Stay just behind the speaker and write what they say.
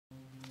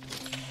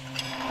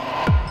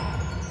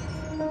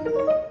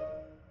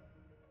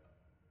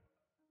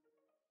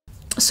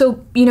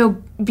So, you know,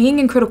 being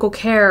in critical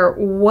care,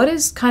 what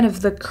is kind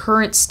of the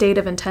current state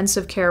of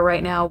intensive care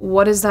right now?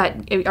 What is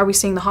that? Are we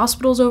seeing the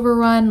hospitals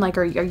overrun? Like,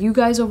 are you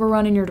guys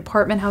overrun in your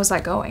department? How's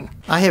that going?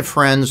 I have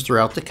friends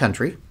throughout the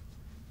country,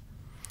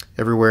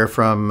 everywhere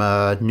from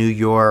New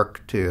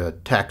York to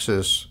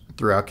Texas,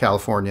 throughout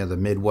California, the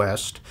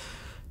Midwest.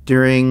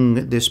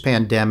 During this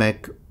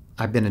pandemic,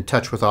 I've been in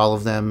touch with all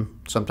of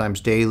them, sometimes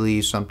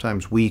daily,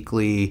 sometimes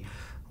weekly.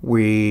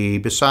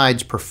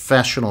 Besides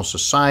professional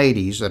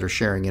societies that are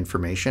sharing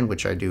information,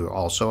 which I do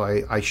also,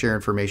 I share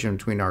information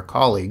between our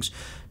colleagues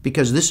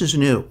because this is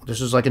new.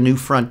 This is like a new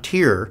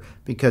frontier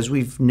because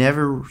we've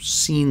never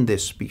seen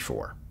this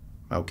before,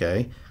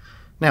 okay?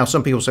 Now,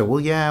 some people say, well,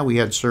 yeah, we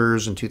had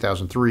SIRS in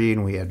 2003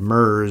 and we had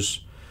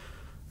MERS,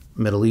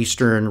 Middle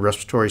Eastern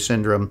Respiratory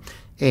Syndrome,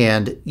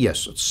 and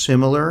yes, it's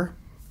similar,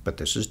 but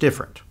this is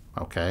different,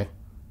 okay?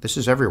 This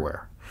is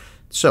everywhere.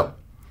 So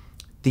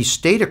the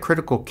state of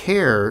critical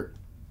care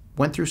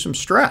went through some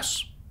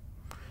stress.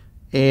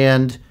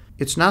 And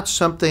it's not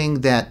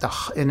something that,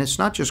 and it's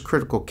not just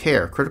critical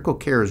care. Critical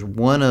care is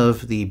one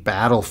of the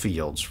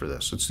battlefields for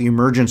this. It's the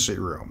emergency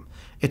room.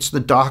 It's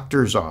the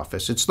doctor's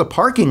office. It's the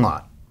parking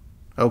lot,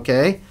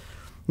 okay?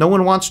 No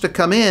one wants to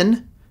come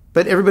in,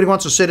 but everybody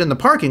wants to sit in the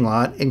parking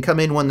lot and come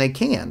in when they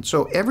can.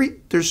 So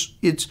there's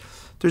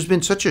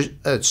been such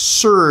a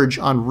surge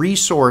on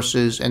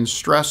resources and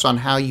stress on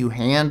how you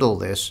handle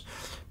this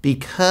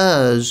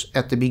because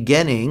at the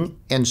beginning,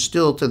 and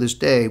still to this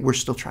day, we're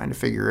still trying to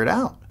figure it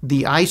out.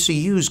 The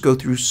ICUs go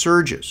through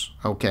surges,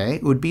 okay?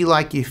 It would be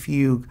like if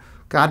you,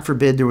 God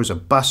forbid, there was a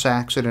bus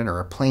accident or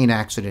a plane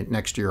accident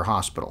next to your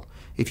hospital.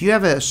 If you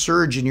have a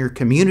surge in your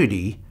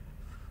community,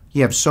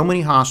 you have so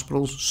many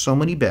hospitals, so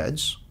many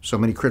beds, so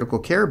many critical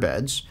care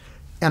beds,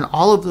 and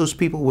all of those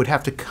people would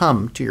have to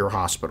come to your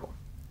hospital.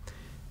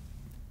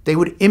 They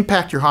would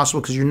impact your hospital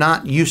because you're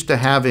not used to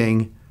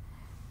having,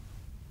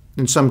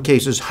 in some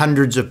cases,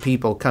 hundreds of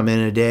people come in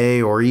a day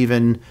or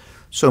even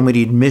so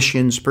many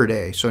admissions per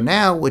day. So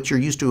now what you're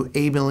used to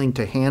able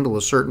to handle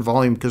a certain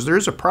volume, because there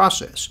is a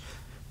process.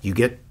 You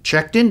get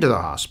checked into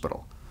the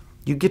hospital.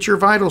 You get your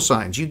vital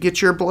signs. You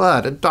get your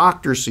blood. A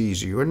doctor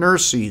sees you. A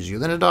nurse sees you.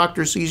 Then a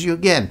doctor sees you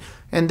again.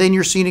 And then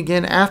you're seen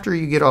again after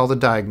you get all the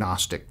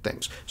diagnostic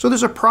things. So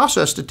there's a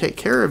process to take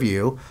care of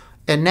you.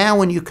 And now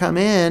when you come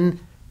in,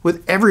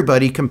 with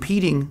everybody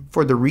competing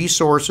for the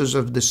resources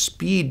of the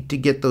speed to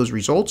get those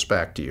results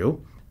back to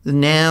you,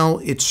 now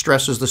it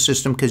stresses the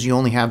system because you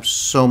only have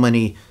so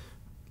many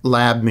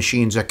lab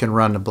machines that can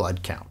run a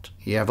blood count.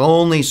 You have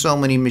only so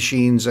many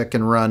machines that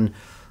can run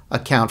a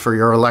count for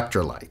your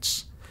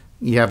electrolytes.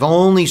 You have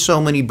only so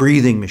many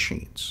breathing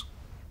machines.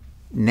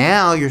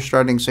 Now you're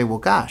starting to say, well,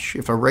 gosh,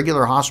 if a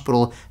regular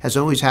hospital has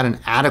always had an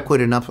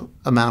adequate enough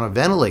amount of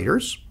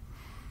ventilators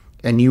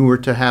and you were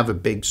to have a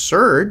big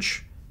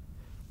surge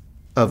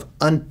of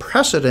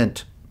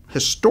unprecedented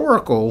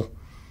historical,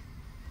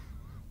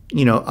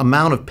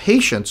 amount of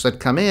patients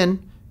that come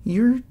in,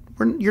 you're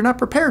not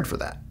prepared for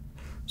that.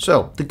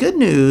 So the good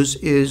news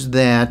is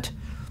that,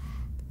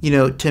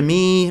 to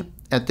me,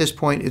 at this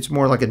point, it's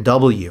more like a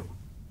W.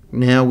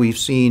 Now we've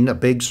seen a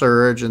big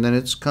surge and then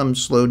it's come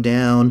slowed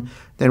down.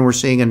 Then we're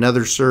seeing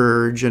another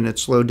surge and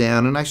it's slowed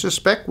down. And I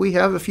suspect we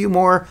have a few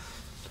more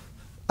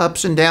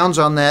ups and downs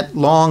on that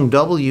long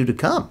W to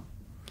come.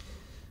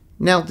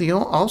 Now,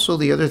 also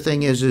the other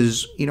thing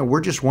is we're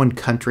just one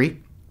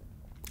country.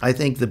 I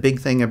think the big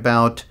thing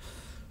about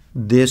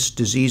this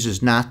disease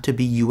is not to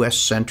be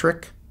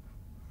U.S.-centric.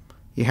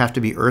 You have to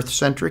be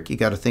Earth-centric. You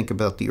got to think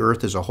about the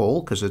Earth as a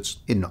whole because it's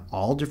in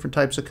all different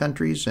types of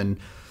countries. And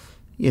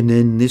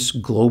in this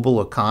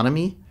global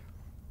economy,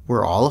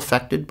 we're all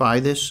affected by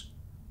this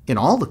in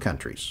all the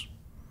countries.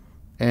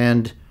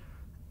 And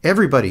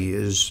everybody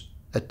is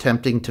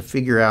attempting to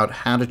figure out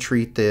how to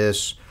treat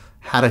this,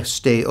 how to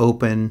stay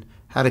open,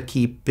 how to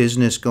keep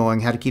business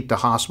going, how to keep the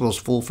hospitals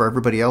full for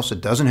everybody else that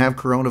doesn't have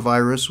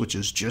coronavirus, which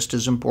is just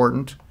as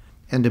important,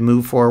 and to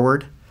move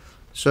forward.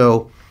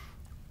 So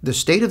the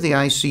state of the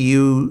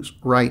ICU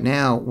right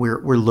now,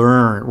 we're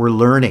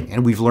learning,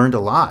 and we've learned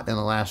a lot in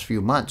the last few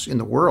months in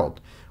the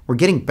world. We're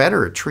getting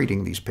better at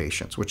treating these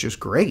patients, which is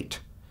great.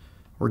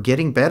 We're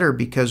getting better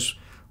because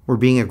we're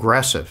being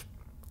aggressive,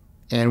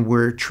 and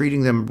we're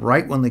treating them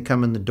right when they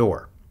come in the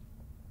door.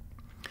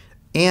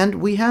 And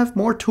we have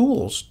more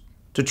tools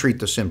to treat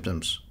the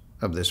symptoms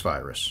of this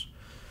virus.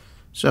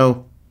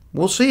 So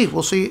we'll see.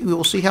 We'll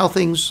see how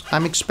things,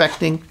 I'm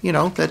expecting,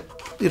 that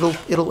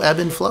it'll ebb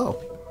and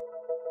flow.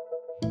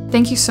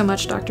 Thank you so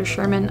much, Dr.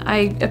 Sherman.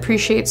 I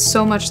appreciate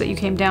so much that you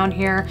came down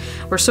here.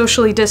 We're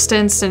socially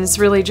distanced, and it's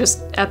really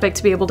just epic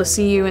to be able to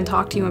see you and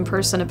talk to you in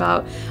person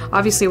about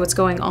obviously what's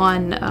going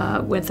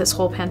on with this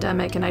whole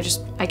pandemic. And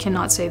I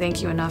cannot say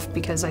thank you enough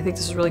because I think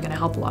this is really going to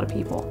help a lot of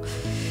people.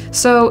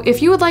 So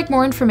if you would like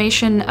more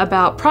information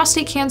about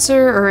prostate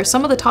cancer or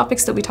some of the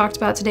topics that we talked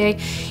about today,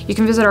 you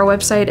can visit our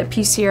website at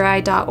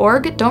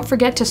PCRI.org. Don't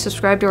forget to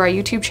subscribe to our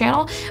YouTube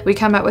channel. We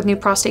come out with new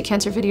prostate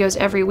cancer videos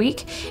every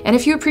week. And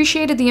if you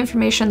appreciated the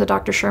information that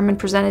Dr. Sherman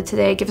presented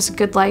today, give us a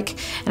good like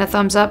and a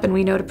thumbs up, and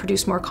we know to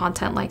produce more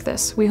content like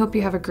this. We hope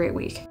you have a great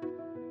week.